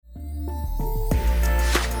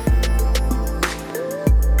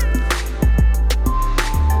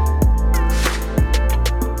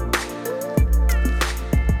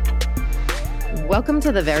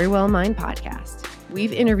Welcome to the Very Well Mind podcast.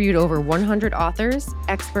 We've interviewed over 100 authors,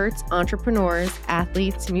 experts, entrepreneurs,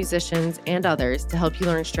 athletes, musicians, and others to help you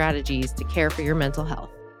learn strategies to care for your mental health.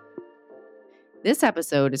 This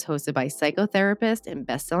episode is hosted by psychotherapist and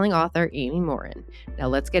best-selling author Emmy-Winning. Now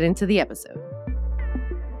let's get into the episode.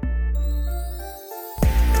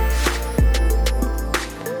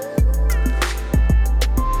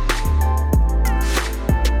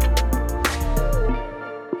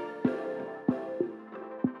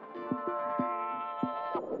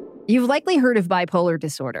 You've likely heard of bipolar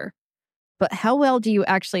disorder, but how well do you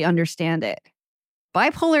actually understand it?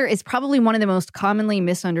 Bipolar is probably one of the most commonly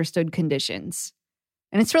misunderstood conditions,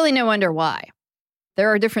 and it's really no wonder why. There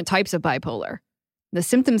are different types of bipolar. The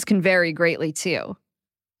symptoms can vary greatly too.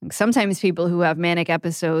 Sometimes people who have manic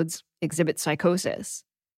episodes exhibit psychosis.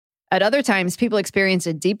 At other times, people experience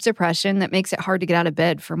a deep depression that makes it hard to get out of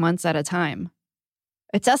bed for months at a time.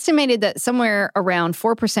 It's estimated that somewhere around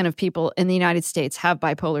 4% of people in the United States have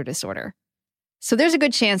bipolar disorder. So there's a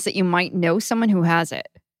good chance that you might know someone who has it.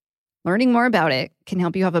 Learning more about it can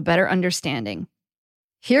help you have a better understanding.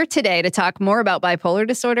 Here today to talk more about bipolar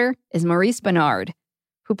disorder is Maurice Benard,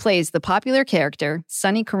 who plays the popular character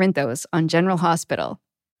Sonny Corinthos on General Hospital.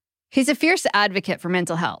 He's a fierce advocate for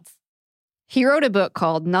mental health. He wrote a book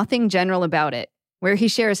called Nothing General About It, where he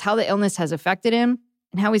shares how the illness has affected him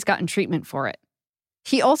and how he's gotten treatment for it.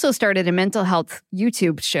 He also started a mental health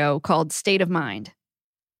YouTube show called State of Mind.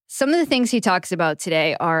 Some of the things he talks about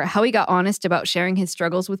today are how he got honest about sharing his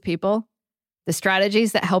struggles with people, the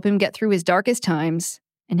strategies that help him get through his darkest times,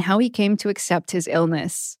 and how he came to accept his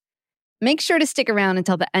illness. Make sure to stick around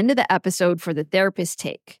until the end of the episode for the therapist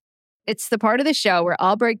take. It's the part of the show where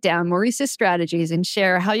I'll break down Maurice's strategies and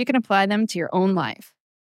share how you can apply them to your own life.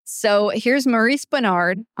 So here's Maurice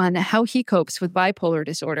Benard on how he copes with bipolar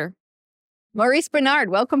disorder. Maurice Benard,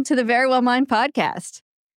 welcome to the Very Well Mind podcast.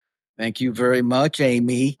 Thank you very much,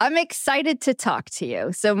 Amy. I'm excited to talk to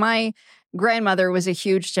you. So my grandmother was a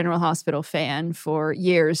huge General Hospital fan for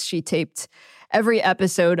years. She taped every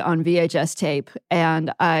episode on VHS tape,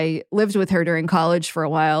 and I lived with her during college for a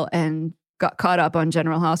while and got caught up on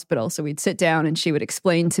General Hospital. So we'd sit down and she would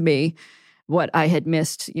explain to me what I had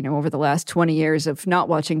missed, over the last 20 years of not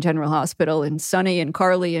watching General Hospital, and Sonny and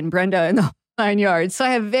Carly and Brenda and the 9 yards. So I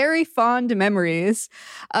have very fond memories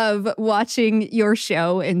of watching your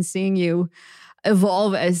show and seeing you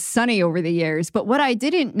evolve as Sonny over the years. But what I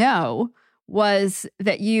didn't know was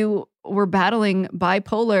that you were battling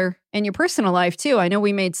bipolar in your personal life too. I know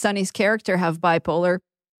we made Sonny's character have bipolar,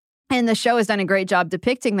 and the show has done a great job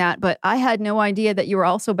depicting that, but I had no idea that you were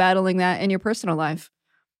also battling that in your personal life.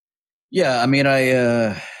 Yeah, I mean,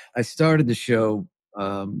 I started the show,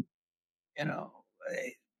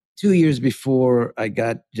 2 years before I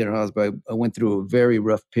got General Hospital. I went through a very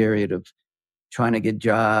rough period of trying to get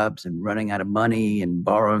jobs and running out of money and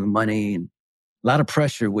borrowing money and a lot of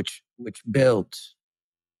pressure, which builds,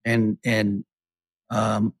 and it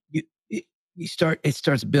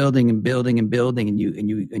starts building and building and building, and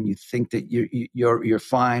you think that you're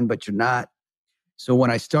fine, but you're not. So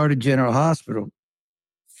when I started General Hospital,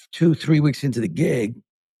 2-3 weeks into the gig,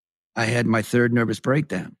 I had my third nervous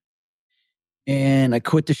breakdown. And I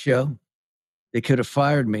quit the show. They could have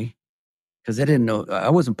fired me because they didn't know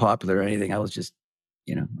I wasn't popular or anything. I was just,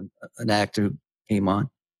 an actor who came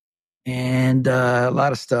on. And a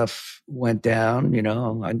lot of stuff went down.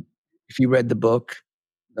 If you read the book,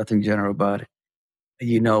 Nothing General About It,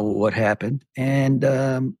 you know what happened. And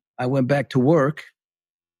I went back to work.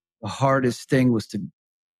 The hardest thing was to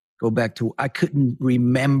go back to, I couldn't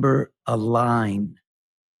remember a line.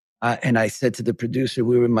 And I said to the producer,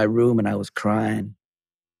 we were in my room and I was crying.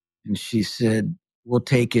 And she said, we'll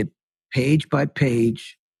take it page by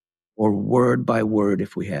page or word by word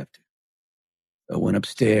if we have to. So I went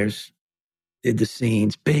upstairs, did the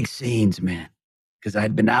scenes, big scenes, man, because I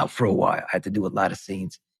had been out for a while. I had to do a lot of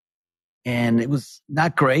scenes. And it was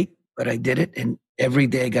not great, but I did it. And every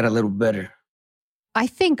day got a little better. I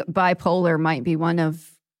think bipolar might be one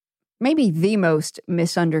of maybe the most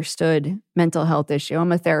misunderstood mental health issue.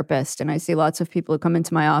 I'm a therapist, and I see lots of people who come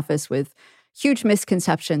into my office with huge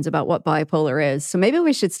misconceptions about what bipolar is. So maybe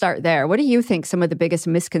we should start there. What do you think some of the biggest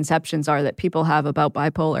misconceptions are that people have about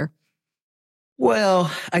bipolar? Well,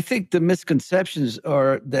 I think the misconceptions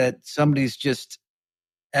are that somebody's just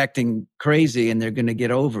acting crazy and they're going to get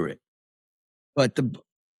over it. But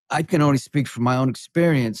I can only speak from my own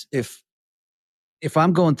experience. If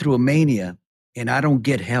I'm going through a mania and I don't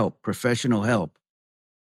get help, professional help,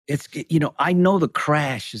 I know the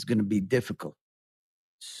crash is going to be difficult.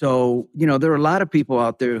 So, there are a lot of people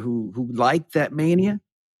out there who like that mania,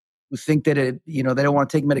 who think that they don't want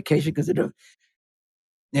to take medication because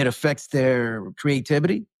It affects their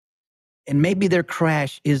creativity. And maybe their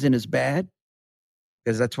crash isn't as bad,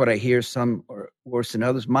 because that's what I hear. Some are worse than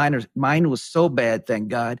others. Mine was so bad, thank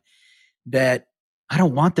God, that I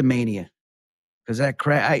don't want the mania. Because that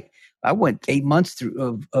crash, I went 8 months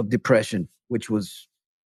through of depression, which was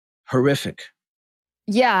horrific.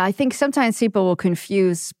 Yeah, I think sometimes people will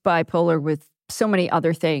confuse bipolar with so many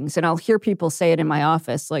other things. And I'll hear people say it in my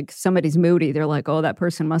office, like somebody's moody. They're like, oh, that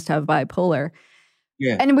person must have bipolar.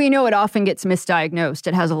 Yeah. And we know it often gets misdiagnosed.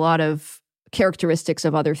 It has a lot of characteristics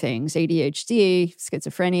of other things: ADHD,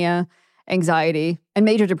 schizophrenia, anxiety, and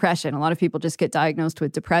major depression. A lot of people just get diagnosed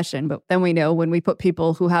with depression. But then we know when we put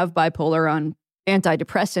people who have bipolar on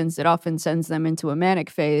antidepressants, it often sends them into a manic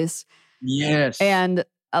phase. Yes. And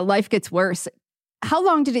life gets worse. How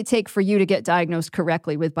long did it take for you to get diagnosed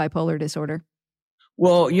correctly with bipolar disorder?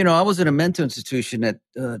 Well, I was in a mental institution at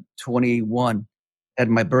 21, had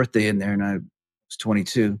my birthday in there, and I was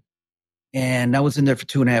 22. And I was in there for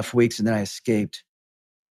 2.5 weeks, and then I escaped.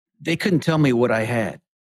 They couldn't tell me what I had.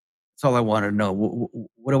 That's all I wanted to know.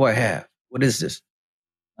 What do I have? What is this?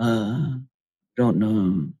 Don't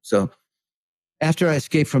know. So after I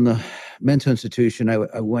escaped from the mental institution,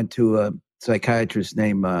 I went to a psychiatrist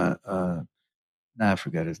named, I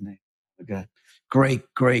forgot his name.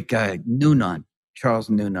 Great guy, Charles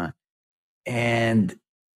Noonan. And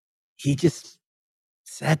he just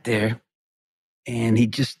sat there and he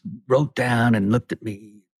just wrote down and looked at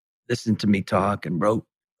me, listened to me talk and wrote.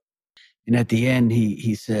 And at the end,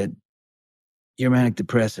 he said, "You're manic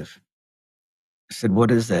depressive." I said,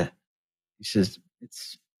 "What is that?" He says,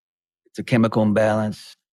 It's a chemical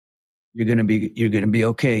imbalance. You're gonna be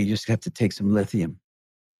okay. You just have to take some lithium."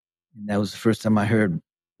 And that was the first time I heard,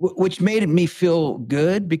 which made me feel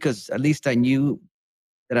good, because at least I knew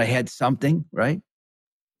that I had something, right?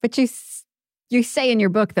 But you say in your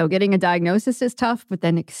book, though, getting a diagnosis is tough, but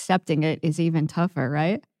then accepting it is even tougher,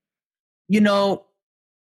 right?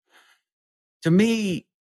 To me,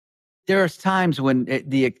 there are times when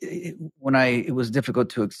it was difficult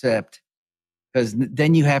to accept, because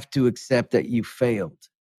then you have to accept that you failed,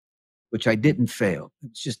 which I didn't fail.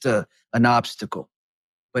 It's just an obstacle.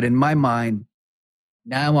 But in my mind,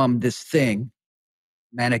 now I'm this thing,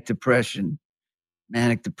 manic depression,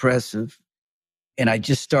 manic depressive, and I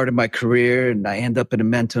just started my career and I end up in a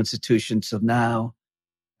mental institution. So now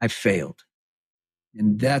I failed.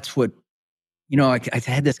 And that's what, I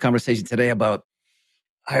had this conversation today about,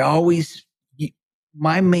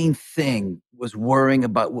 my main thing was worrying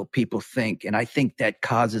about what people think. And I think that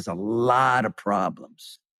causes a lot of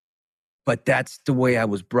problems. But that's the way I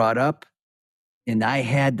was brought up. And I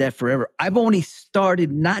had that forever. I've only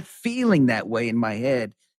started not feeling that way in my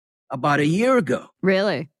head about a year ago.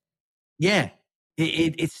 Really? Yeah.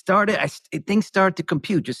 It started, things started to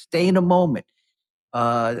compute. Just stay in a moment.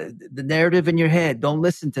 The narrative in your head, don't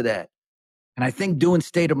listen to that. And I think doing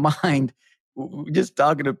state of mind, just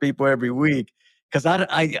talking to people every week, because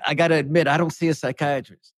I got to admit, I don't see a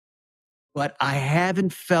psychiatrist. But I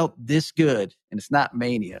haven't felt this good, and it's not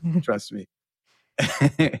mania, trust me.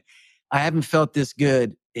 I haven't felt this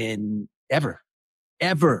good in ever.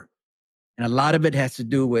 And a lot of it has to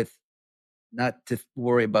do with not to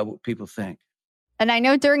worry about what people think. And I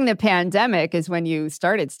know during the pandemic is when you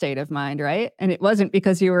started State of Mind, right? And it wasn't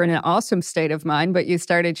because you were in an awesome state of mind, but you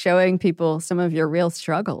started showing people some of your real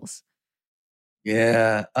struggles.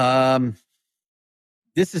 Yeah.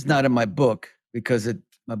 This is not in my book, because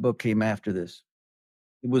my book came after this.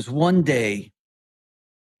 It was one day,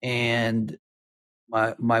 and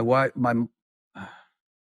my wife, my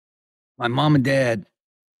mom and dad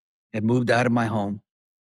had moved out of my home.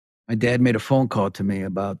 My dad made a phone call to me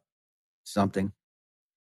about something.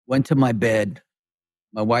 Went to my bed.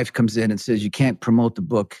 My wife comes in and says, "You can't promote the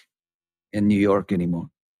book in New York anymore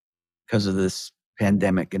because of this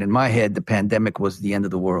pandemic." And in my head, the pandemic was the end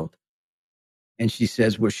of the world. And she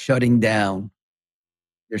says, "We're shutting down.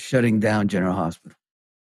 They're shutting down General Hospital."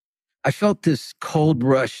 I felt this cold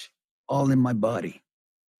rush all in my body.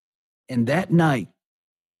 And that night,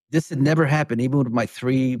 this had never happened, even with my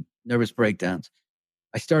 3 nervous breakdowns.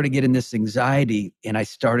 I started getting this anxiety, and I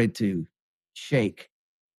started to shake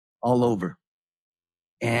all over.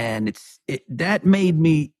 And that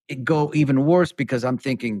made it go even worse, because I'm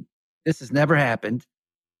thinking, this has never happened.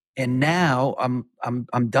 And now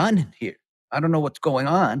I'm done here. I don't know what's going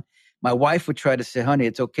on. My wife would try to say, "Honey,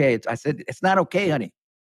 it's okay." I said, "It's not okay, honey.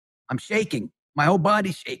 I'm shaking. My whole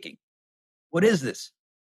body's shaking. What is this?"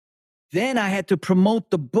 Then I had to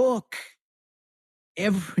promote the book,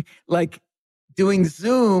 doing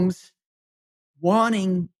Zooms,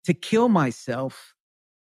 wanting to kill myself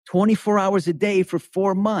 24 hours a day for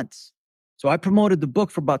 4 months. So I promoted the book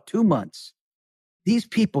for about 2 months. These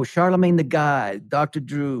people, Charlemagne the God, Dr.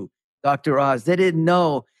 Drew, Dr. Oz, they didn't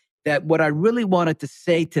know that what I really wanted to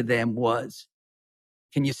say to them was,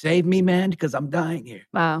 can you save me, man? Because I'm dying here.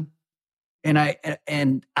 Wow. And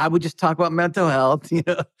I would just talk about mental health.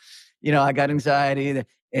 I got anxiety,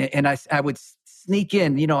 and I would sneak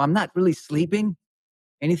in. I'm not really sleeping.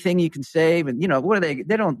 Anything you can save, and what are they?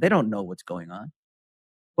 They don't know what's going on.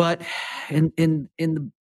 But in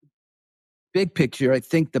the big picture, I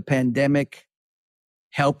think the pandemic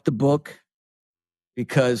helped the book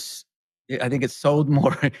because I think it sold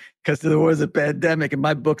more because there was a pandemic, and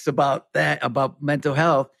my book's about that, about mental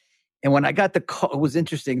health. And when I got the call, it was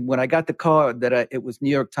interesting. When I got the call that it was New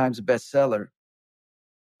York Times bestseller,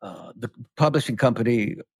 the publishing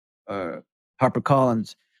company,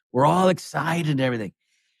 HarperCollins, were all excited and everything.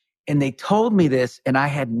 And they told me this, and I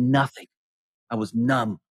had nothing. I was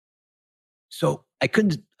numb. So I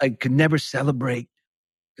could never celebrate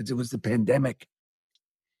because it was the pandemic.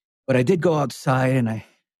 But I did go outside and I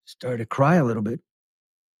started to cry a little bit.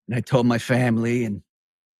 And I told my family, and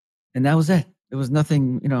that was it. There was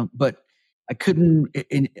nothing, but I couldn't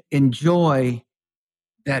enjoy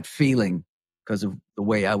that feeling because of the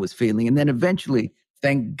way I was feeling. And then eventually,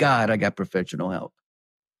 thank God, I got professional help.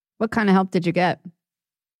 What kind of help did you get?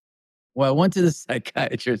 Well, I went to the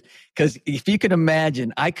psychiatrist because if you can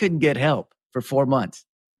imagine, I couldn't get help for 4 months,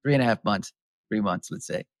 3.5 months, 3 months, let's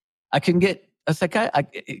say. I couldn't get a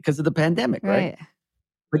psychiatrist because of the pandemic, right?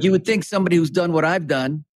 But you would think somebody who's done what I've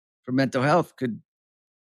done for mental health could.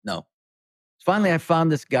 No. Finally, I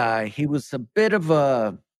found this guy. He was a bit of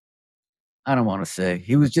I don't want to say,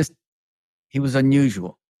 he was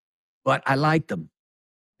unusual, but I liked him.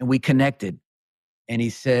 And we connected. And he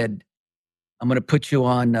said, I'm going to put you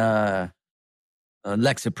on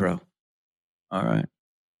Lexapro. All right.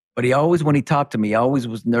 But when he talked to me, he always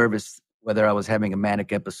was nervous whether I was having a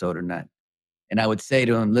manic episode or not. And I would say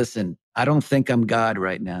to him, listen, I don't think I'm God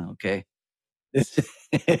right now, okay? This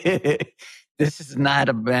is not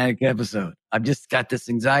a manic episode. I've just got this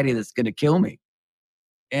anxiety that's going to kill me.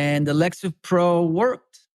 And the Lexapro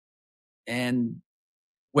worked. And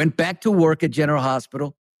went back to work at General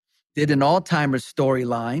Hospital, did an all-timers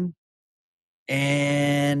storyline,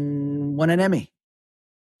 and won an Emmy.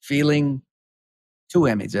 Feeling 2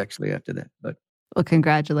 Emmys, actually, after that. But well,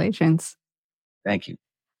 congratulations. Thank you.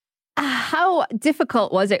 How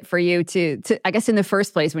difficult was it for you to, I guess in the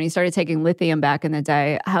first place, when you started taking lithium back in the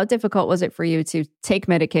day, how difficult was it for you to take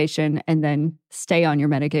medication and then stay on your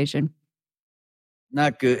medication?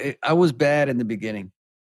 Not good. I was bad in the beginning.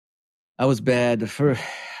 I was bad. I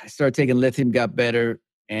started taking lithium, got better.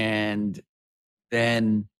 And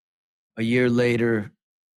then a year later,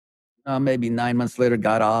 maybe 9 months later,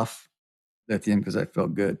 got off lithium because I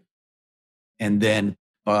felt good. And then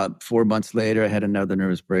 4 months later, I had another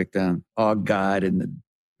nervous breakdown. Oh, God, and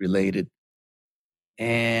related.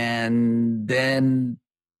 And then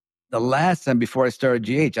the last time before I started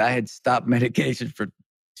GH, I had stopped medication for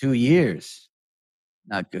 2 years.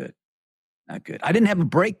 Not good. Not good. I didn't have a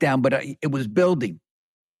breakdown, but it was building.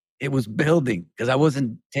 It was building because I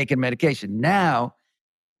wasn't taking medication. Now,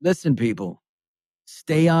 listen, people,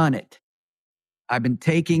 stay on it. I've been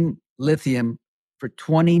taking lithium for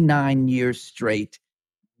 29 years straight,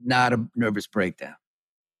 not a nervous breakdown.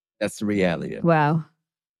 That's the reality of it. Wow.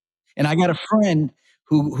 And I got a friend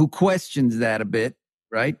who questions that a bit,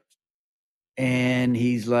 right? And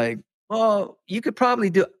he's like, well, you could probably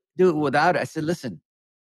do it without it. I said, listen,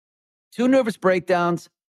 2 nervous breakdowns,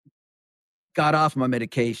 got off my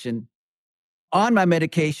medication. On my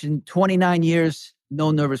medication, 29 years,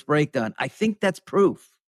 no nervous breakdown. I think that's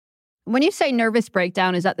proof. When you say nervous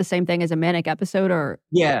breakdown, is that the same thing as a manic episode, or?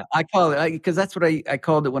 Yeah, I call it, because that's what I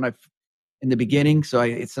called it in the beginning.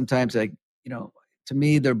 So sometimes to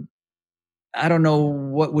me, I don't know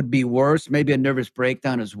what would be worse. Maybe a nervous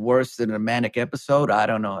breakdown is worse than a manic episode. I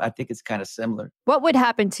don't know. I think it's kind of similar. What would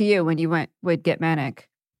happen to you when you would get manic?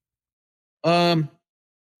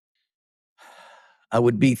 I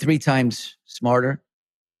would be 3 times smarter.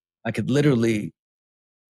 I could literally,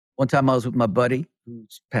 one time I was with my buddy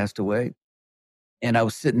who's passed away, and I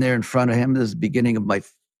was sitting there in front of him. This is the beginning of my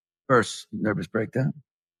first nervous breakdown,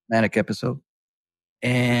 manic episode.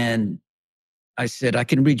 And I said, I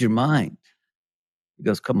can read your mind. He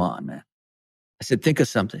goes, come on, man. I said, think of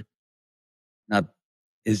something. Now,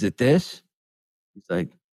 is it this? He's like,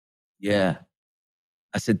 yeah.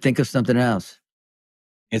 I said, think of something else.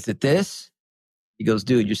 Is it this? He goes,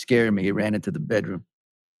 dude, you're scaring me. He ran into the bedroom.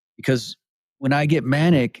 Because when I get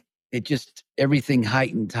manic, it just, everything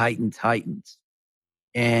heightens.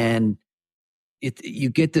 And you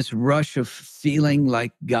get this rush of feeling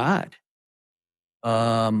like God.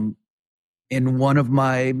 In one of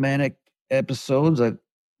my manic episodes,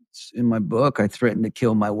 in my book, I threatened to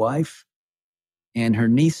kill my wife and her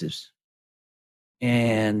nieces.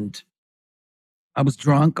 And I was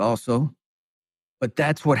drunk also, but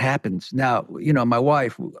that's what happens. Now, my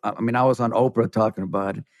wife, I was on Oprah talking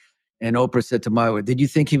about it, and Oprah said to my wife, "Did you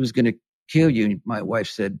think he was going to kill you?" And my wife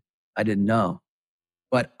said, "I didn't know."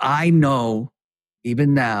 But I know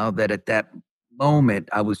even now that at that moment,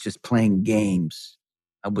 I was just playing games.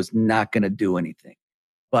 I was not going to do anything.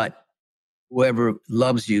 But whoever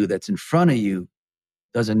loves you that's in front of you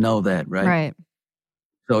doesn't know that, right? Right.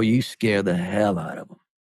 So you scare the hell out of them.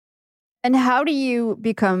 And how do you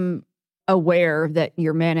become aware that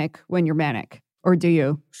you're manic when you're manic? Or do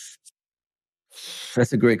you?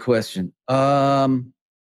 That's a great question. I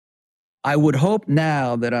would hope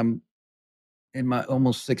now that I'm in my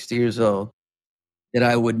almost 60 years old that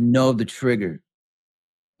I would know the trigger.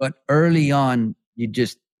 But early on, it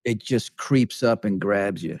just creeps up and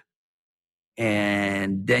grabs you.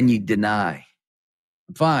 And then you deny.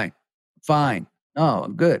 I'm fine. No,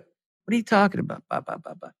 I'm good. What are you talking about? Blah, blah,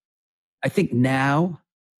 blah, blah. I think now,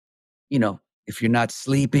 if you're not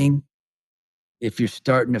sleeping, if you're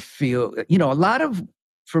starting to feel,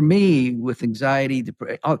 for me with anxiety,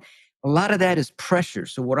 depression, a lot of that is pressure.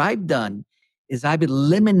 So what I've done is I've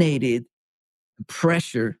eliminated the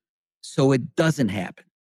pressure so it doesn't happen.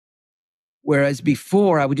 Whereas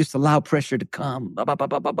before I would just allow pressure to come, blah, blah, blah,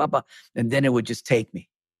 blah, blah, blah, blah, and then it would just take me.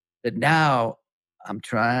 But now I'm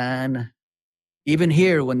trying, even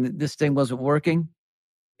here when this thing wasn't working,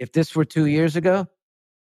 if this were 2 years ago,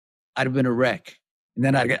 I'd have been a wreck. And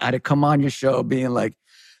then I'd have come on your show being like,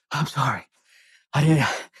 "I'm sorry. I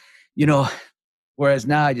didn't," whereas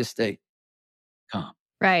now I just stay calm.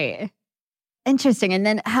 Right. Interesting. And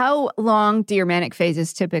then how long do your manic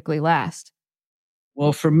phases typically last?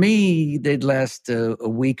 Well, for me, they'd last a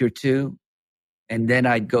week or two, and then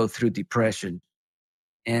I'd go through depression.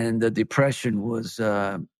 And the depression was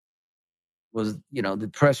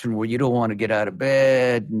depression where you don't want to get out of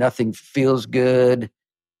bed, nothing feels good.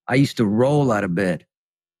 I used to roll out of bed,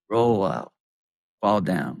 roll out, fall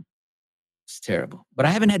down. It's terrible. But I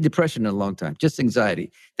haven't had depression in a long time, just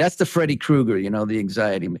anxiety. That's the Freddy Krueger, the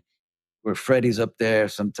anxiety, where Freddy's up there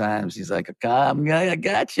sometimes. He's like, I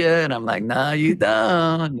got you. And I'm like, no, you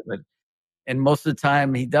don't. And most of the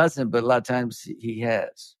time he doesn't, but a lot of times he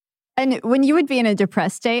has. And when you would be in a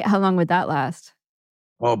depressed state, how long would that last?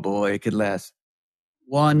 Oh boy, it could last.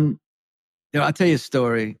 I'll tell you a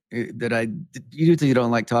story that I usually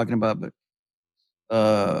don't like talking about, but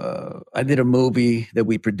I did a movie that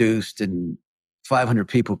we produced and 500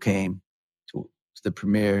 people came to the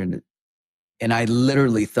premiere, and I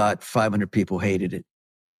literally thought 500 people hated it.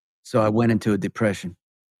 So I went into a depression.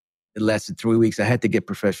 It lasted 3 weeks. I had to get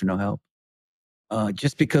professional help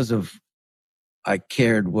just because I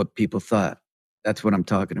cared what people thought. That's what I'm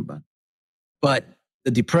talking about. But the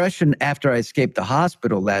depression after I escaped the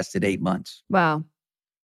hospital lasted 8 months. Wow.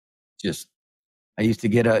 I used to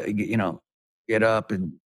get up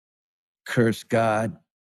and curse God.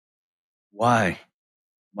 Why?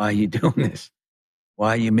 Why are you doing this?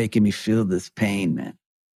 Why are you making me feel this pain, man?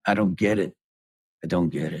 I don't get it. I don't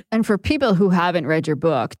get it. And for people who haven't read your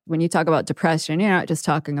book, when you talk about depression, you're not just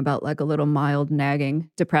talking about like a little mild nagging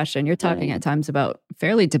depression. You're talking at times about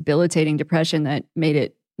fairly debilitating depression that made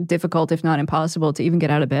it difficult, if not impossible, to even get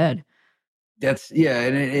out of bed. And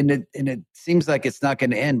it seems like it's not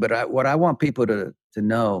going to end. But what I want people to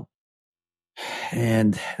know,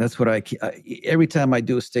 and that's what every time I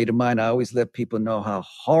do a state of mind, I always let people know how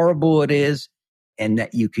horrible it is and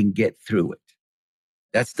that you can get through it.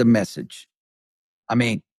 That's the message. I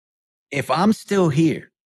mean, if I'm still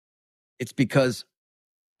here, it's because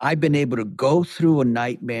I've been able to go through a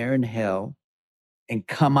nightmare in hell and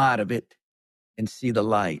come out of it and see the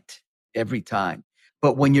light every time.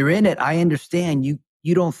 But when you're in it, I understand you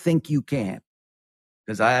don't think you can.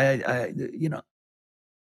 Because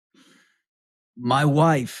my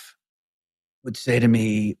wife would say to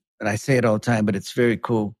me, and I say it all the time, but it's very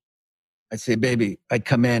cool. I'd say, baby, I'd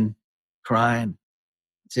come in crying.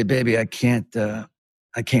 I'd say, baby, I can't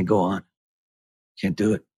go on. Can't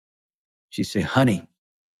do it. She'd say, honey,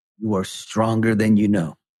 you are stronger than you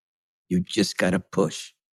know. You just got to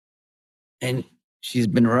push. And she's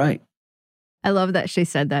been right. I love that she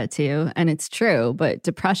said that to you. And it's true. But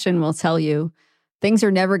depression will tell you things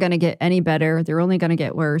are never going to get any better. They're only going to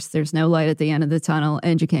get worse. There's no light at the end of the tunnel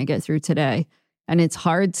and you can't get through today. And it's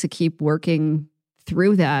hard to keep working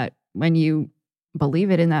through that when you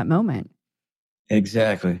believe it in that moment.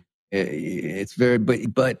 Exactly. It's very,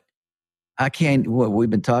 but I can't, we've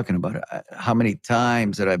been talking about it, how many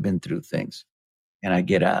times that I've been through things. and I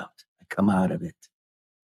get out. I come out of it.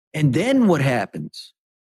 And then what happens?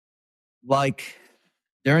 Like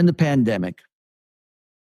during the pandemic,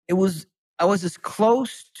 I was as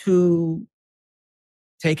close to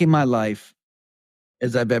taking my life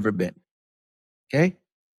as I've ever been. Okay.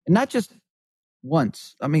 And not just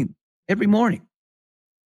once. I mean, every morning.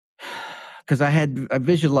 Because I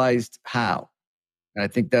visualized how. And I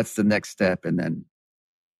think that's the next step. And then,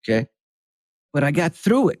 okay. But I got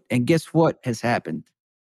through it. And guess what has happened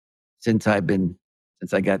since I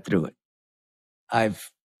got through it?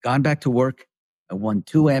 I've gone back to work. I won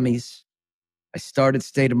 2 Emmys. I started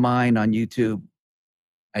State of Mind on YouTube.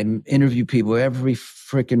 I interview people every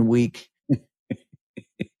freaking week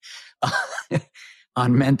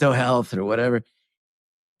on mental health or whatever.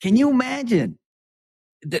 Can you imagine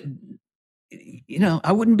that?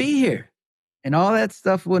 I wouldn't be here and all that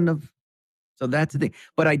stuff wouldn't have. So that's the thing.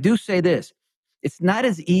 But I do say this. It's not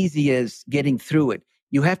as easy as getting through it.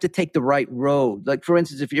 You have to take the right road. Like, for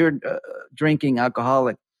instance, if you're drinking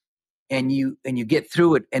alcoholic and you get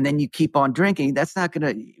through it and then you keep on drinking,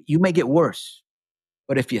 you may get worse.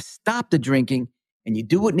 But if you stop the drinking and you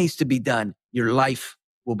do what needs to be done, your life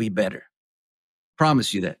will be better.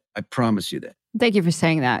 Promise you that. I promise you that. Thank you for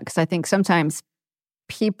saying that, because I think sometimes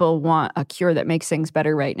people want a cure that makes things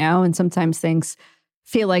better right now, and sometimes things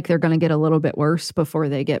feel like they're going to get a little bit worse before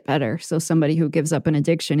they get better. So somebody who gives up an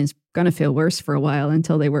addiction is going to feel worse for a while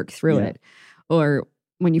until they work through it. Or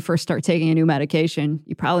when you first start taking a new medication,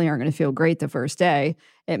 you probably aren't going to feel great the first day.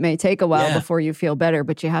 It may take a while before you feel better,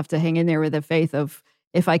 but you have to hang in there with the faith of,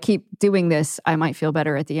 if I keep doing this, I might feel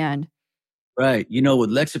better at the end. Right. With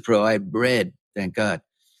Lexapro, I read, thank God,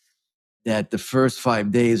 that the first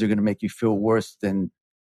 5 days are going to make you feel worse than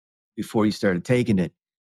before you started taking it.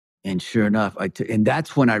 And sure enough, and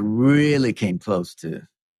that's when I really came close to,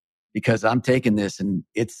 because I'm taking this and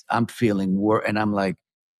I'm feeling worse. And I'm like,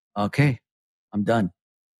 okay, I'm done.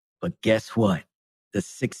 But guess what? The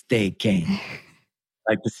 6th day came.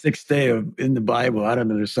 Like the 6th day in the Bible. I don't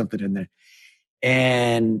know, there's something in there.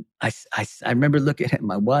 And I remember looking at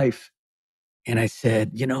my wife and I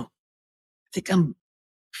said, I think I'm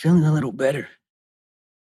feeling a little better.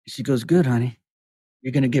 She goes, good, honey.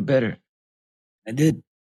 You're going to get better. I did.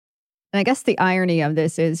 And I guess the irony of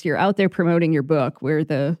this is you're out there promoting your book, where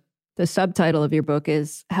the subtitle of your book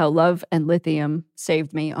is How Love and Lithium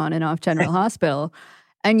Saved Me on and Off General Hospital.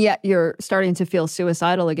 And yet you're starting to feel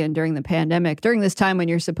suicidal again during the pandemic, during this time when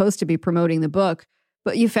you're supposed to be promoting the book.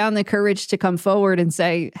 But you found the courage to come forward and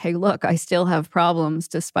say, hey, look, I still have problems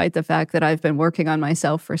despite the fact that I've been working on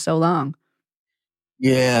myself for so long.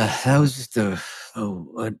 Yeah, that was just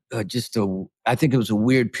I think it was a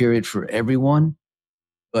weird period for everyone.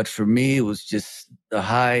 But for me, it was just the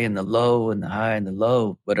high and the low and the high and the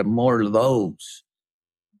low, but more lows.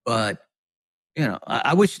 But,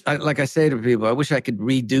 I wish, like I say to people, I wish I could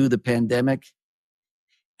redo the pandemic.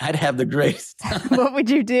 I'd have the greatest time. What would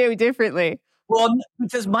you do differently? Well,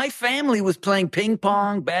 because my family was playing ping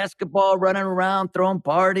pong, basketball, running around, throwing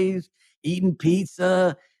parties, eating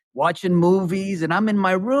pizza, watching movies, and I'm in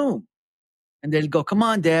my room. And they'd go, come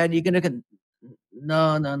on, Dad, you're going to...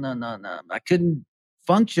 No. I couldn't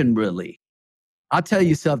function really. I'll tell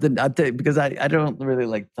you something. Because I don't really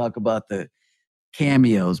like to talk about the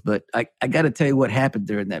cameos, but I got to tell you what happened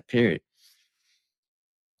during that period.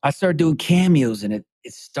 I started doing cameos and it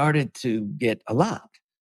started to get a lot.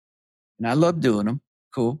 And I love doing them.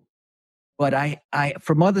 Cool. But I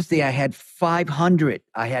for Mother's Day, I had 500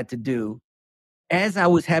 I had to do as I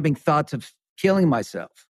was having thoughts of killing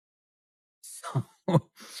myself. So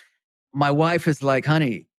my wife is like,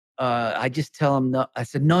 honey, I just tell him no. I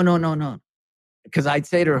said, no. Because I'd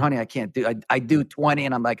say to her, honey, I can't do, I do 20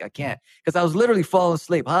 and I'm like, I can't. Because I was literally falling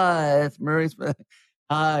asleep. Hi, it's Maurice.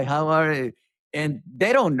 Hi, how are you? And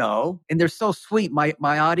they don't know. And they're so sweet, my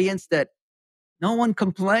audience, that no one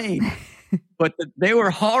complained. But they were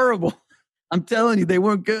horrible. I'm telling you, they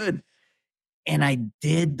weren't good. And I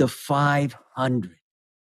did the 500.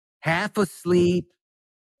 Half asleep,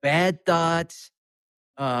 bad thoughts.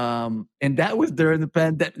 And that was during the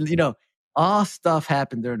pandemic. All stuff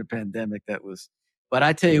happened during the pandemic. But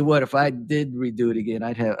I tell you what, if I did redo it again,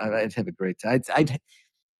 I'd have a great time.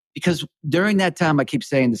 Because during that time, I keep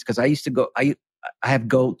saying this because I used to go. I have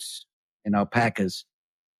goats and alpacas,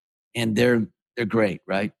 and they're great,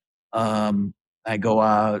 right? I go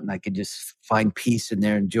out and I could just find peace in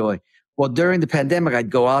there and joy. Well, during the pandemic, I'd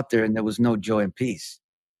go out there and there was no joy and peace.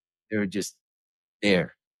 They were just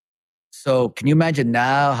there. So can you imagine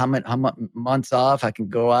now how many months off I can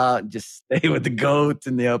go out and just stay with the goats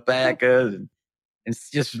and the alpacas and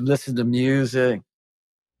just listen to music?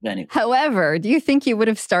 Anyway. However, do you think you would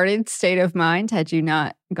have started State of Mind had you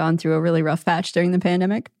not gone through a really rough patch during the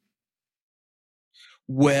pandemic?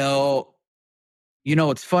 Well,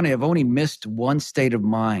 it's funny. I've only missed one State of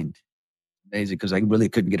Mind. Amazing, because I really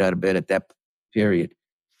couldn't get out of bed at that period.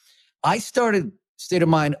 I started State of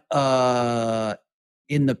Mind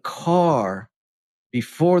in the car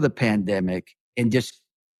before the pandemic and just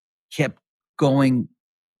kept going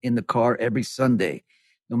in the car every Sunday,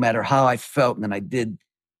 no matter how I felt. And then I did,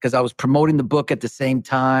 because I was promoting the book at the same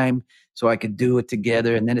time so I could do it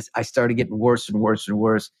together. And then I started getting worse and worse and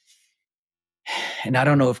worse. And I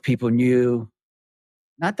don't know if people knew,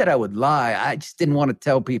 not that I would lie, I just didn't want to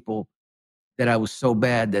tell people that I was so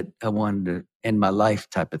bad that I wanted to end my life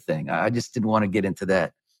type of thing. I just didn't want to get into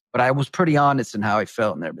that. But I was pretty honest in how I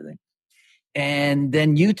felt and everything. And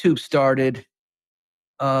then YouTube started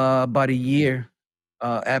about a year.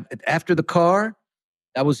 After the car,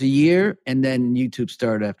 that was a year. And then YouTube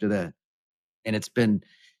started after that.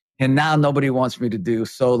 And now nobody wants me to do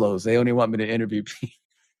solos. They only want me to interview people.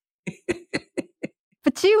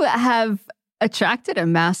 But you have attracted a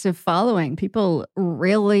massive following. People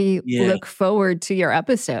really look forward to your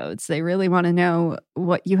episodes. They really want to know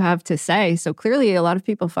what you have to say. So clearly a lot of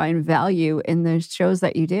people find value in the shows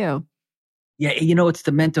that you do. Yeah, it's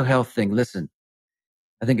the mental health thing. Listen,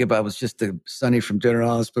 I think if I was just a Sonny from General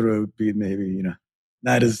Hospital, it would be maybe,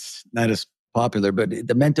 not as popular. But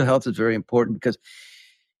the mental health is very important because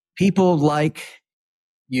people like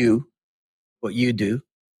you, what you do,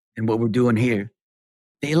 and what we're doing here.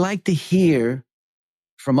 They like to hear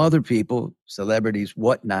from other people, celebrities,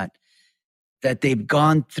 whatnot, that they've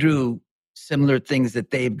gone through similar things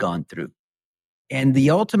that they've gone through. And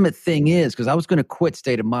the ultimate thing is, because I was going to quit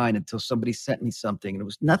State of Mind until somebody sent me something, and it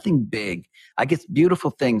was nothing big. I get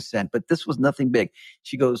beautiful things sent, but this was nothing big.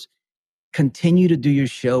 She goes, continue to do your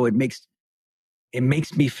show. It makes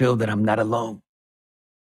me feel that I'm not alone.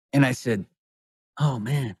 And I said, oh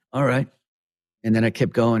man, all right. And then I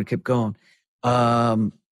kept going.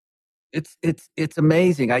 It's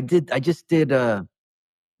amazing. I just did a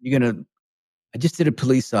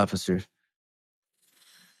police officer,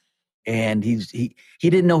 and he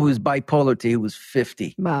didn't know he was bipolar till he was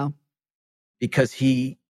 50. Wow. Because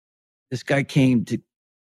this guy came to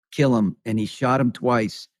kill him, and he shot him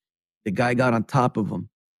twice. The guy got on top of him,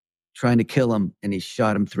 trying to kill him, and he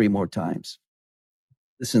shot him 3 more times.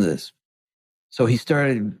 Listen to this. So he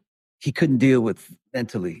couldn't deal with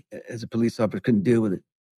mentally, as a police officer, couldn't deal with it.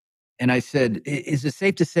 And I said, is it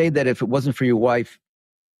safe to say that if it wasn't for your wife,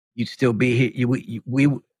 you'd still be here?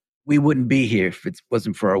 We wouldn't be here if it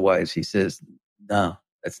wasn't for our wives. He says, no,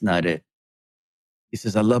 that's not it. He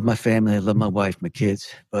says, I love my family. I love my wife, my kids.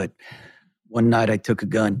 But one night I took a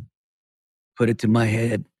gun, put it to my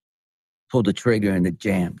head, pulled the trigger, and it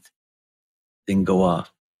jammed. Didn't go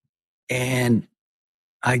off. And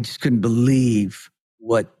I just couldn't believe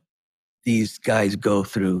what these guys go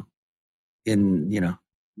through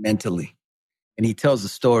mentally. And he tells the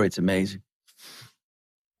story. It's amazing.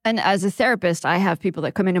 And as a therapist, I have people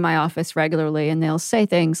that come into my office regularly, and they'll say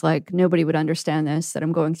things like, nobody would understand this, that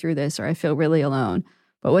I'm going through this, or I feel really alone.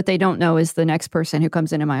 But what they don't know is the next person who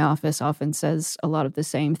comes into my office often says a lot of the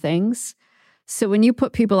same things. So when you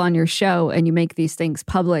put people on your show and you make these things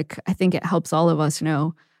public, I think it helps all of us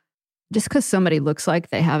know, just because somebody looks like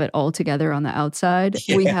they have it all together on the outside,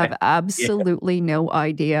 we have absolutely no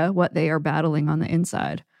idea what they are battling on the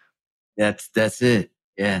inside. That's it.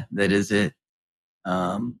 Yeah, that is it.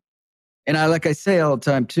 And like I say all the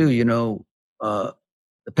time too, the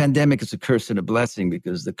pandemic is a curse and a blessing,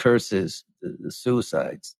 because the curse is the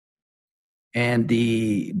suicides. And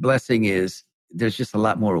the blessing is there's just a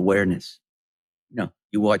lot more awareness.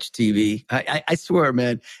 You watch TV. I swear,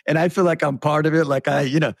 man. And I feel like I'm part of it. Like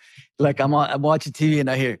I'm watching TV and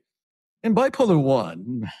I hear, in bipolar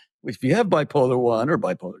 1, if you have bipolar 1 or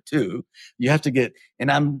bipolar 2, you have to get,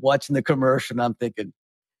 and I'm watching the commercial and I'm thinking,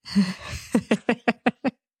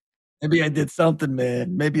 maybe I did something,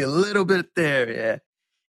 man. Maybe a little bit there.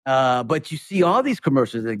 Yeah. But you see all these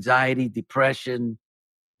commercials, anxiety, depression.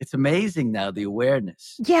 It's amazing now, the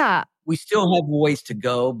awareness. Yeah. We still have ways to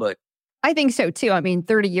go, but I think so too. I mean,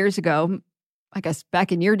 30 years ago, I guess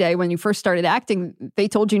back in your day when you first started acting, they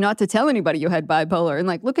told you not to tell anybody you had bipolar. And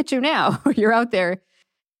look at you now. You're out there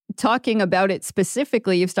talking about it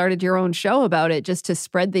specifically. You've started your own show about it just to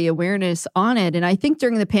spread the awareness on it. And I think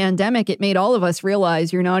during the pandemic, it made all of us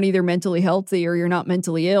realize you're not either mentally healthy or you're not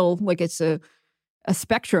mentally ill. It's a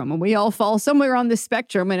spectrum, and we all fall somewhere on the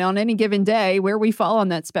spectrum. And on any given day, where we fall on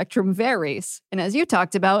that spectrum varies. And as you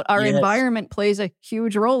talked about, our environment plays a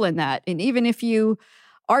huge role in that. And even if you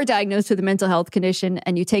are diagnosed with a mental health condition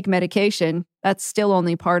and you take medication, that's still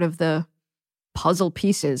only part of the puzzle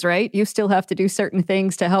pieces, right? You still have to do certain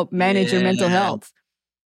things to help manage your mental health.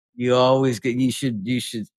 You always get, you should,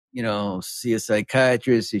 see a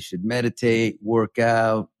psychiatrist. You should meditate, work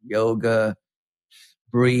out, yoga,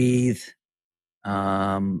 breathe,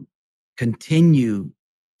 continue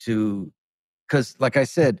to, because like I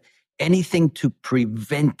said, anything to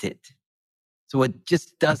prevent it, so it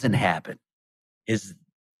just doesn't happen, is,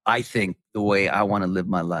 I think, the way I want to live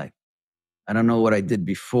my life. I don't know what I did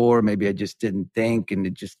before. Maybe I just didn't think,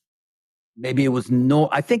 and maybe it was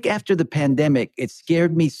I think after the pandemic, it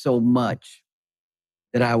scared me so much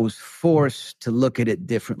that I was forced to look at it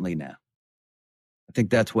differently now. I think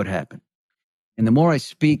that's what happened. And the more I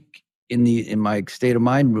speak in my state of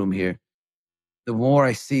mind room here, the more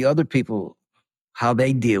I see other people, how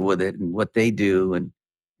they deal with it and what they do, and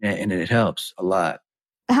it helps a lot.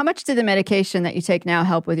 How much did the medication that you take now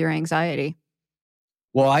help with your anxiety?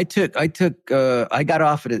 Well, I got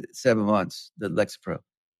off it at 7 months, the Lexapro.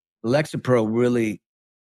 The Lexapro really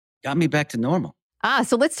got me back to normal.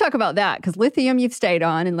 So let's talk about that, because lithium you've stayed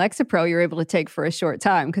on and Lexapro you're able to take for a short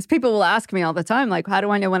time. Because people will ask me all the time, like, how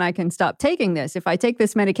do I know when I can stop taking this? If I take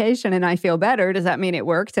this medication and I feel better, does that mean it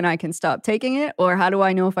worked and I can stop taking it? Or how do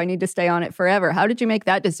I know if I need to stay on it forever? How did you make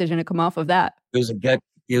that decision to come off of that? It was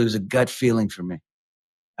a gut feeling for me.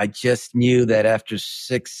 I just knew that after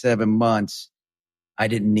 6-7 months, I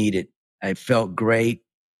didn't need it. I felt great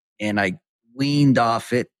and I weaned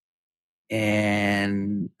off it,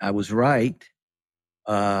 and I was right.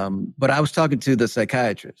 But I was talking to the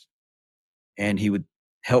psychiatrist, and he would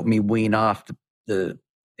help me wean off and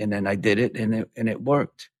then I did it, and it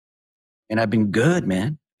worked. And I've been good,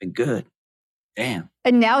 man. Been good. Damn.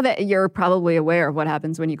 And now that you're probably aware of what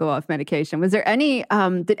happens when you go off medication, was there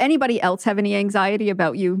did anybody else have any anxiety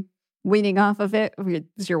about you weaning off of it?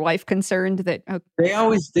 Was your wife concerned that?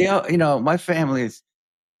 Oh. My family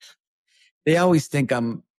they always think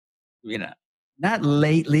I'm, not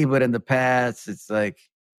lately, but in the past, it's like,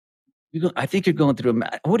 I think you're going through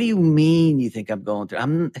what do you mean you think I'm going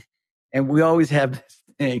through? And we always have this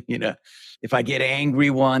thing, if I get angry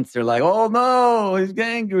once, they're like, oh no, he's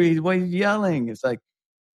angry. He's yelling. It's like,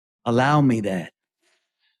 allow me that.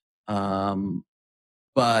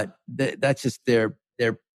 But that's just, they're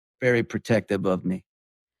very protective of me.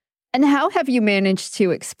 And how have you managed to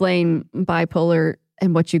explain bipolar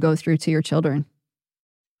and what you go through to your children?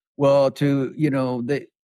 Well,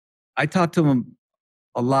 I talk to them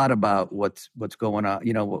a lot about what's going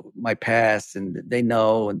on, my past, and they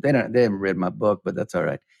know, and they haven't read my book, but that's all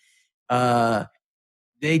right.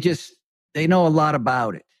 They know a lot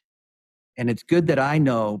about it. And it's good that I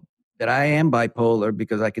know that I am bipolar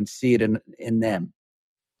because I can see it in them.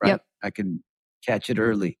 Right. Yep. I can catch it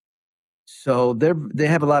early. So they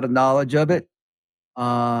have a lot of knowledge of it.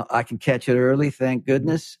 I can catch it early, thank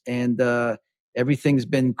goodness. And everything's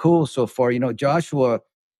been cool so far. Joshua,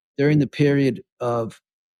 during the period of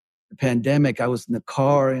the pandemic, I was in the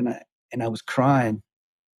car and I was crying.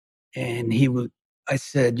 And I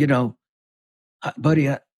said, buddy,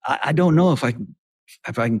 I don't know if I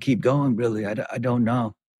can keep going, really. I don't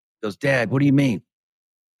know. He goes, Dad, what do you mean?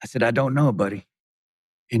 I said, I don't know, buddy.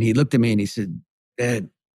 And he looked at me and he said, Dad,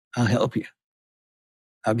 I'll help you.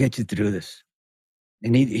 I'll get you through this.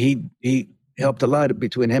 And he helped a lot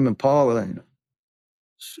between him and Paula.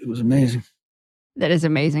 It was amazing. That is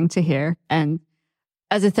amazing to hear. And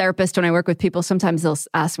as a therapist, when I work with people, sometimes they'll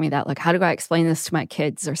ask me that, like, how do I explain this to my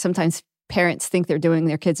kids? Or sometimes parents think they're doing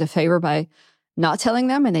their kids a favor by not telling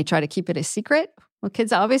them, and they try to keep it a secret. Well,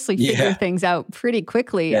 kids obviously figure things out pretty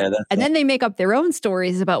quickly. And then they make up their own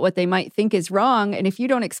stories about what they might think is wrong. And if you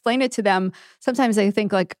don't explain it to them, sometimes they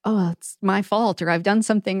think like, oh, it's my fault, or I've done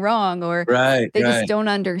something wrong, or they just don't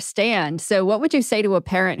understand. So what would you say to a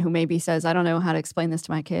parent who maybe says, I don't know how to explain this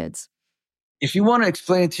to my kids? If you want to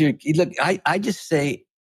explain it to your kids, look, I just say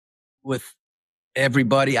with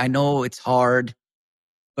everybody, I know it's hard,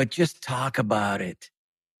 but just talk about it.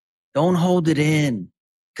 Don't hold it in,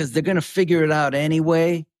 because they're going to figure it out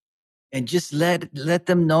anyway. And just let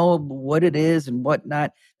them know what it is and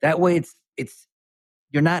whatnot. That way it's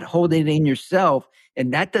you're not holding it in yourself.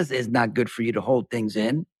 And that is not good for you to hold things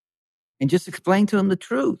in. And just explain to them the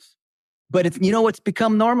truth. But it's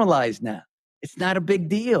become normalized now. It's not a big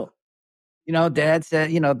deal. Dad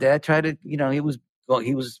said, Dad tried to, he was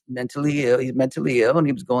mentally ill. He's mentally ill and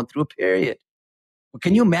he was going through a period. Well,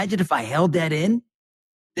 can you imagine if I held that in?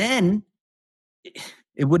 Then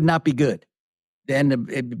it would not be good. Then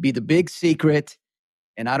it would be the big secret,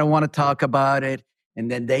 and I don't want to talk about it. And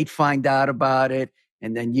then they'd find out about it,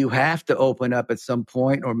 And then you have to open up at some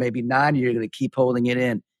point, or maybe not, you're going to keep holding it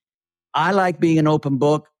in. I like being an open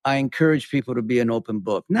book. I encourage people to be an open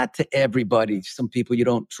book. Not to everybody. Some people you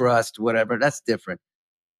don't trust, whatever. That's different.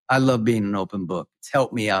 I love being an open book. It's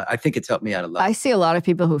helped me out. I think it's helped me out a lot. I see a lot of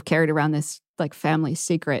people who've carried around this like family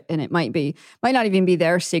secret, and it might not even be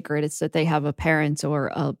their secret. It's that they have a parent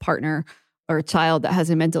or a partner or a child that has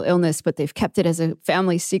a mental illness, but they've kept it as a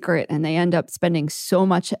family secret, and they end up spending so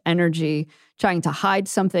much energy trying to hide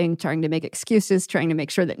something, trying to make excuses, trying to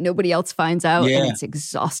make sure that nobody else finds out, and it's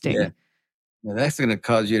exhausting. Yeah. Well, that's going to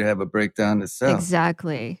cause you to have a breakdown itself.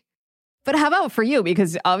 Exactly. But how about for you?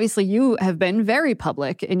 Because obviously you have been very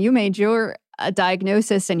public, and you made your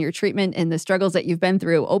diagnosis and your treatment and the struggles that you've been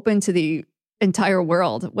through open to the entire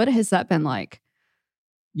world. What has that been like?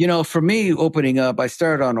 You know, for me, opening up, I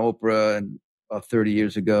started on Oprah about 30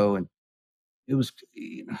 years ago, and it was,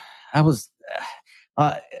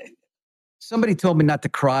 somebody told me not to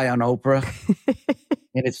cry on Oprah,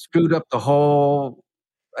 and it screwed up the whole,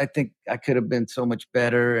 I think I could have been so much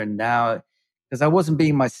better. And now, because I wasn't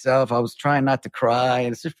being myself, I was trying not to cry,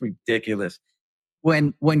 and it's just ridiculous.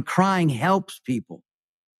 When crying helps people,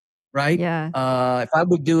 right? Yeah. If I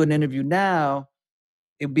would do an interview now,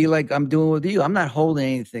 it'd be like I'm doing with you. I'm not holding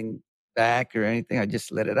anything back or anything. I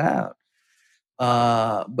just let it out.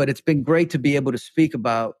 But it's been great to be able to speak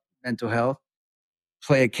about mental health,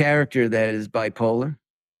 play a character that is bipolar,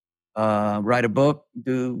 write a book,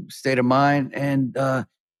 do State of Mind. And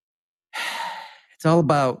it's all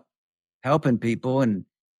about helping people. And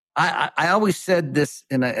I always said this,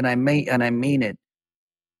 and I mean it.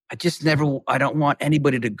 I don't want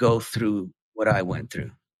anybody to go through what I went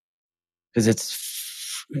through, because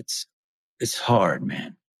it's hard,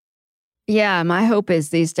 man. Yeah, my hope is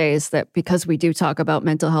these days that because we do talk about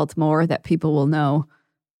mental health more, that people will know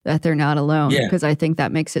that they're not alone. Because I think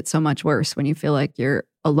that makes it so much worse when you feel like you're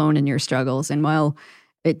alone in your struggles. And while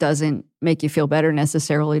it doesn't make you feel better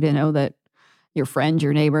necessarily to know that your friend,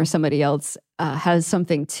 your neighbor, somebody else has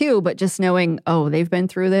something too, but just knowing, oh, they've been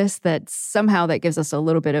through this, that somehow that gives us a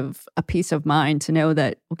little bit of a peace of mind to know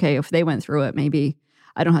that, okay, if they went through it, maybe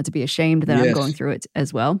I don't have to be ashamed that I'm going through it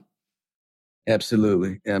as well.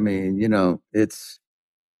 Absolutely. I mean, you know, it's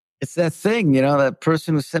that thing, you know, that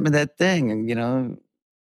person who sent me that thing, and, you know,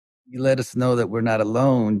 you let us know that we're not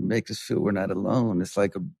alone, make us feel we're not alone. It's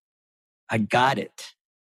like, I got it.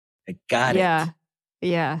 I got it.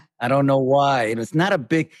 Yeah. I don't know why. And it's not a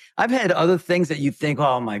big, I've had other things that you think,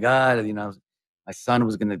 oh my God, you know, my son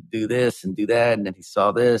was going to do this and do that, and then he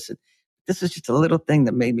saw this. And this is just a little thing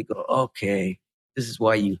that made me go, okay, this is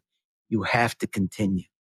why you have to continue.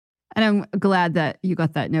 And I'm glad that you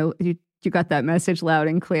got that note. You got that message loud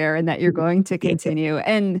and clear, and that you're going to continue.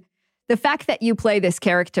 And the fact that you play this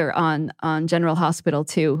character on General Hospital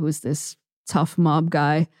 2, who's this tough mob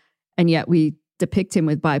guy, and yet we depict him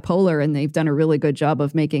with bipolar, and they've done a really good job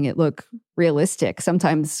of making it look realistic.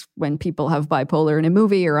 Sometimes when people have bipolar in a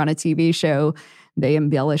movie or on a TV show, they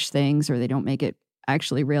embellish things or they don't make it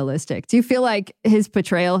actually realistic. Do you feel like his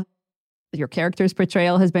portrayal, your character's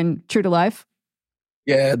portrayal, has been true to life?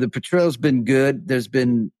 Yeah, the portrayal's been good. There's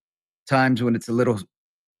been times when it's a little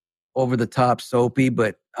over the top soapy,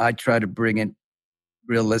 but I try to bring it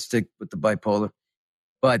realistic with the bipolar.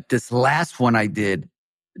 But this last one I did,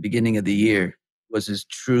 the beginning of the year, was as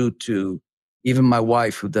true to even my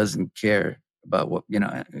wife, who doesn't care about what, you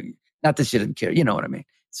know, not that she doesn't care, you know what I mean?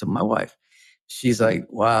 So my wife, she's like,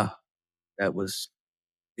 wow, it's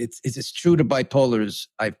as true to bipolar as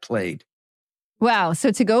I've played. Wow.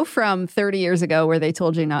 So to go from 30 years ago, where they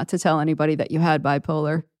told you not to tell anybody that you had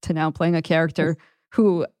bipolar, to now playing a character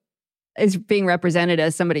who is being represented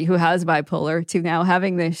as somebody who has bipolar, to now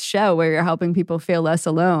having this show where you're helping people feel less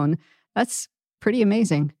alone, that's pretty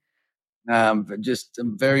amazing. I'm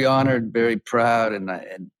very honored, very proud,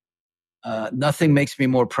 and nothing makes me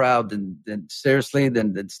more proud than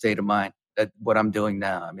State of Mind. That what I'm doing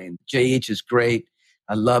now. I mean, JH is great.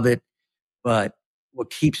 I love it, but what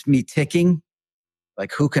keeps me ticking,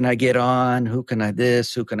 like, who can I get on? Who can I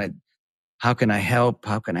this? How can I help?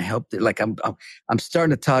 How can I help? Like, I'm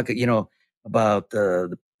starting to talk, you know, about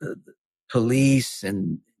the police,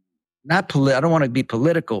 and I don't want to be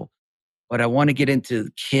political, but I want to get into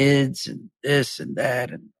kids and this and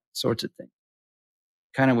that and sorts of things.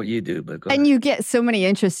 Kind of what you do, but go ahead. You get so many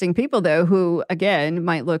interesting people, though, who, again,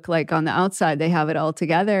 might look like on the outside they have it all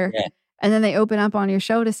together. Yeah. And then they open up on your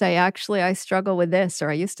show to say, actually, I struggle with this, or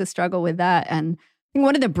I used to struggle with that. And I think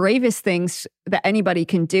one of the bravest things that anybody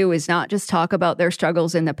can do is not just talk about their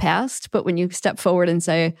struggles in the past, but when you step forward and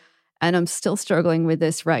say, and I'm still struggling with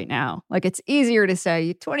this right now. Like, it's easier to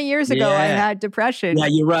say 20 years ago, I had depression. Yeah,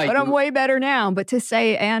 you're right. But I'm way better now. But to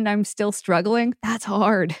say, and I'm still struggling, that's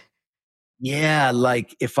hard. Yeah.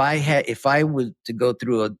 Like if I was to go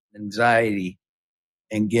through an anxiety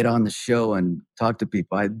and get on the show and talk to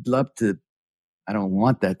people, I'd love to. I don't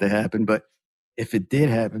want that to happen, but if it did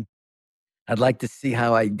happen, I'd like to see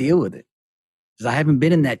how I deal with it. Because I haven't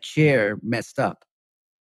been in that chair messed up.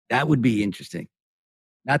 That would be interesting.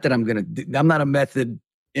 Not that I'm not a method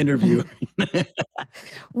interviewer.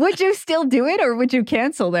 Would you still do it, or would you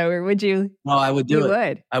cancel though? Or would you? No, I would do it.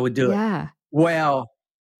 Would. I would do it. Yeah. Well,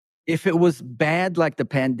 if it was bad like the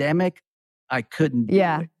pandemic, I couldn't do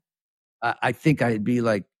it. I think I'd be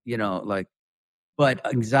like, but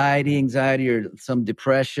anxiety or some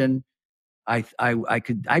depression, I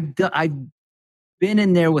could. I've been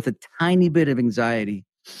in there with a tiny bit of anxiety,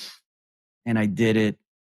 and I did it.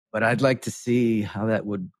 But I'd like to see how that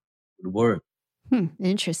would work.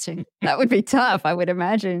 Interesting. That would be tough, I would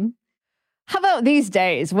imagine. How about these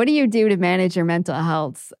days? What do you do to manage your mental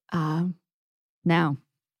health now?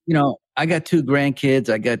 I got 2 grandkids.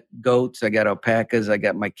 I got goats. I got alpacas. I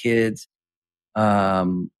got my kids. I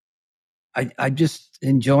just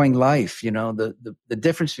enjoying life. The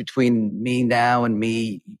difference between me now and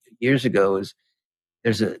me years ago is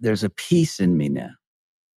there's a peace in me now.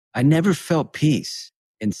 I never felt peace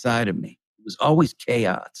inside of me. It was always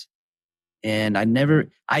chaos. And I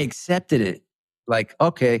accepted it. Like,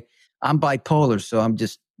 okay, I'm bipolar, so I'm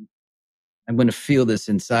going to feel this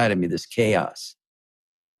inside of me, this chaos.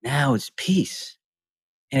 Now it's peace.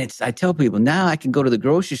 And I tell people now I can go to the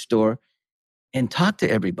grocery store and talk to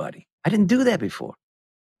everybody. I didn't do that before.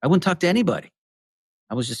 I wouldn't talk to anybody.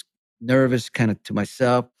 I was just nervous, kind of to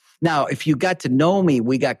myself. Now, if you got to know me,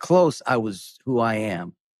 we got close, I was who I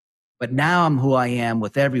am. But now I'm who I am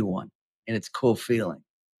with everyone. And it's a cool feeling.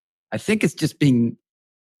 I think it's just being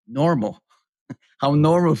normal, how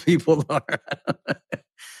normal people are.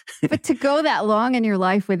 But to go that long in your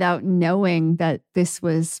life without knowing that this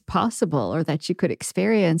was possible or that you could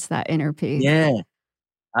experience that inner peace. Yeah.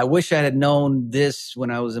 I wish I had known this when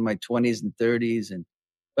I was in my 20s and 30s.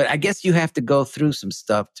 But I guess you have to go through some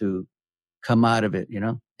stuff to come out of it,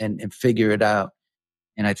 and figure it out.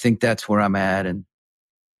 And I think that's where I'm at. And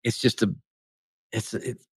it's just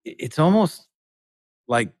it's almost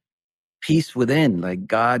like peace within, like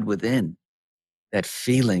God within, that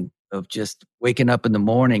feeling of just waking up in the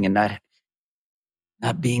morning and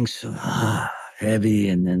not being so heavy.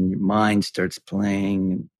 And then your mind starts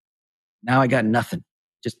playing. And now I got nothing.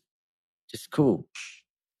 Just cool.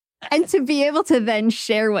 And to be able to then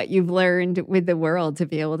share what you've learned with the world, to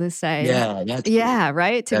be able to say,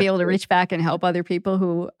 right? To be able to reach back and help other people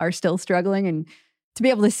who are still struggling, and to be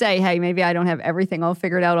able to say, hey, maybe I don't have everything all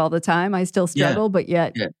figured out all the time. I still struggle, but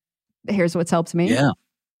yet here's what's helped me. Yeah.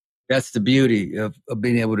 That's the beauty of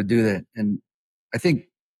being able to do that. And I think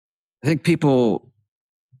people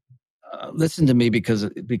listen to me because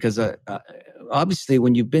obviously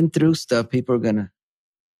when you've been through stuff, people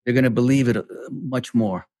they're going to believe it much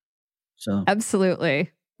more. So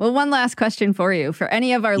absolutely. Well, one last question for you. For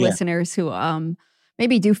any of our listeners who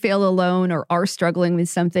maybe do feel alone or are struggling with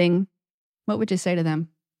something, what would you say to them?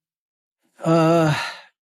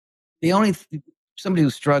 Somebody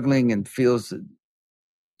who's struggling and feels,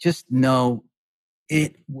 just know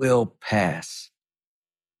it will pass.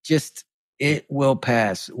 Just, it will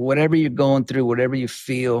pass. Whatever you're going through, whatever you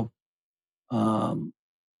feel. And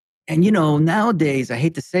nowadays, I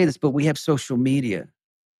hate to say this, but we have social media.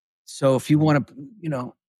 So if you want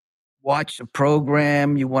to, watch a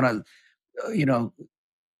program, you want to,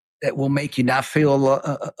 that will make you not feel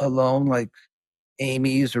alone, like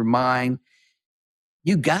Amy's or mine,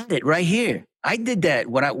 you got it right here. I did that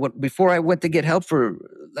before I went to get help for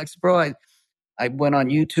Lexapro. I went on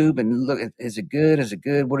YouTube and look. Is it good? Is it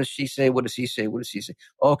good? What does she say? What does he say? What does he say?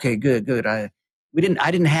 Okay, good. I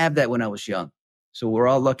didn't have that when I was young, so we're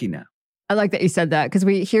all lucky now. I like that you said that, because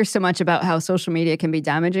we hear so much about how social media can be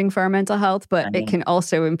damaging for our mental health, but it can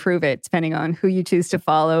also improve it depending on who you choose to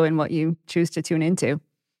follow and what you choose to tune into.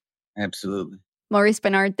 Absolutely. Maurice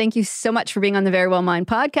Benard, thank you so much for being on the Very Well Mind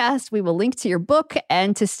podcast. We will link to your book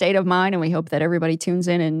and to State of Mind, and we hope that everybody tunes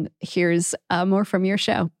in and hears more from your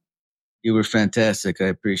show. You were fantastic. I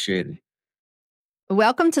appreciate it.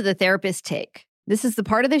 Welcome to The Therapist Take. This is the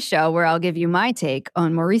part of the show where I'll give you my take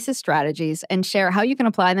on Maurice's strategies and share how you can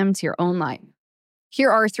apply them to your own life.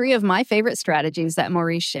 Here are 3 of my favorite strategies that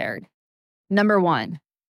Maurice shared. Number 1,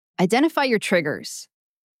 identify your triggers.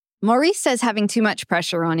 Maurice says having too much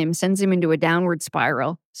pressure on him sends him into a downward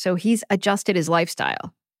spiral, so he's adjusted his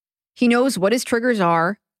lifestyle. He knows what his triggers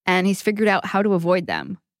are, and he's figured out how to avoid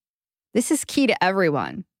them. This is key to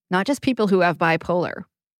everyone, not just people who have bipolar.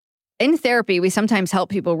 In therapy, we sometimes help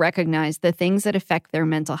people recognize the things that affect their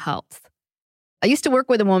mental health. I used to work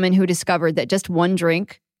with a woman who discovered that just one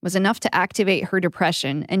drink was enough to activate her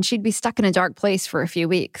depression, and she'd be stuck in a dark place for a few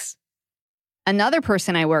weeks. Another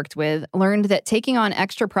person I worked with learned that taking on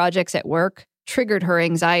extra projects at work triggered her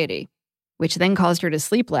anxiety, which then caused her to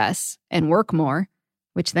sleep less and work more,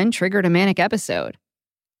 which then triggered a manic episode.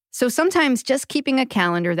 So sometimes just keeping a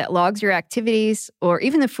calendar that logs your activities or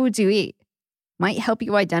even the foods you eat might help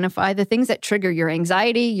you identify the things that trigger your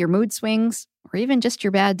anxiety, your mood swings, or even just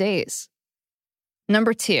your bad days.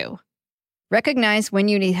 Number 2, recognize when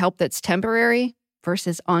you need help that's temporary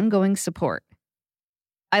versus ongoing support.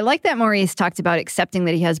 I like that Maurice talked about accepting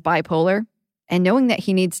that he has bipolar and knowing that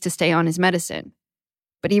he needs to stay on his medicine.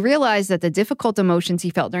 But he realized that the difficult emotions he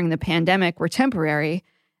felt during the pandemic were temporary,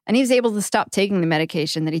 and he was able to stop taking the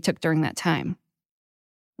medication that he took during that time.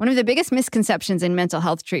 One of the biggest misconceptions in mental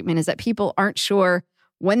health treatment is that people aren't sure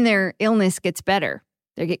when their illness gets better.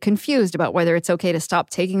 They get confused about whether it's okay to stop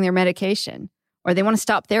taking their medication, or they want to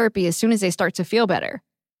stop therapy as soon as they start to feel better.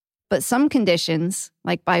 But some conditions,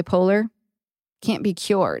 like bipolar, can't be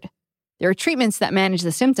cured. There are treatments that manage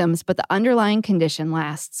the symptoms, but the underlying condition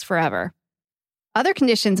lasts forever. Other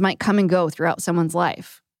conditions might come and go throughout someone's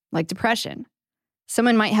life, like depression.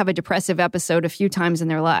 Someone might have a depressive episode a few times in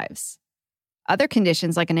their lives. Other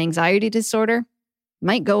conditions, like an anxiety disorder,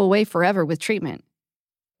 might go away forever with treatment.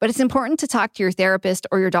 But it's important to talk to your therapist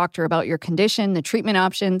or your doctor about your condition, the treatment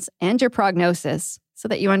options, and your prognosis so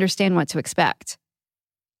that you understand what to expect.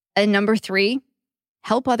 And number 3,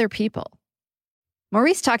 help other people.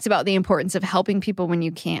 Maurice talked about the importance of helping people when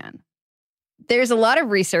you can. There's a lot of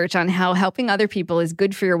research on how helping other people is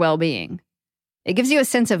good for your well-being. It gives you a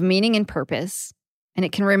sense of meaning and purpose, and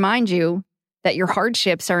it can remind you that your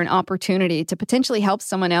hardships are an opportunity to potentially help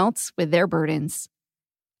someone else with their burdens.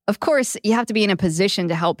 Of course, you have to be in a position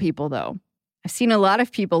to help people, though. I've seen a lot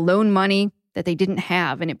of people loan money that they didn't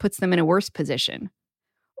have, and it puts them in a worse position.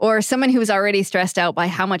 Or someone who's already stressed out by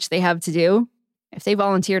how much they have to do, if they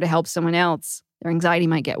volunteer to help someone else, their anxiety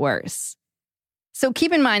might get worse. So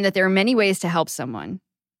keep in mind that there are many ways to help someone,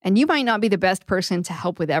 and you might not be the best person to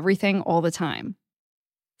help with everything all the time.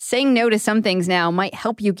 Saying no to some things now might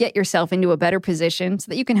help you get yourself into a better position so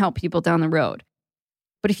that you can help people down the road.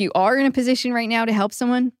 But if you are in a position right now to help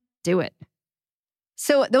someone, do it.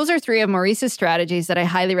 So those are 3 of Maurice's strategies that I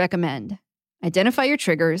highly recommend. Identify your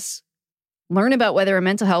triggers, learn about whether a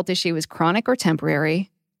mental health issue is chronic or temporary,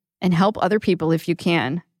 and help other people if you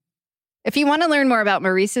can. If you want to learn more about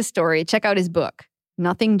Maurice's story, check out his book,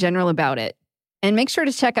 Nothing General About It, and make sure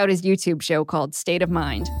to check out his YouTube show called State of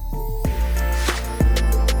Mind.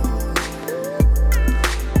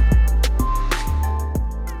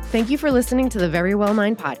 Thank you for listening to the Very Well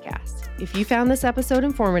Mind podcast. If you found this episode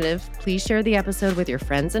informative, please share the episode with your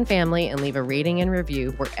friends and family and leave a rating and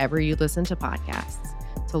review wherever you listen to podcasts.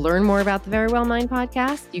 To learn more about the Very Well Mind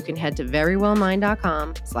podcast, you can head to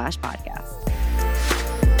verywellmind.com/podcast.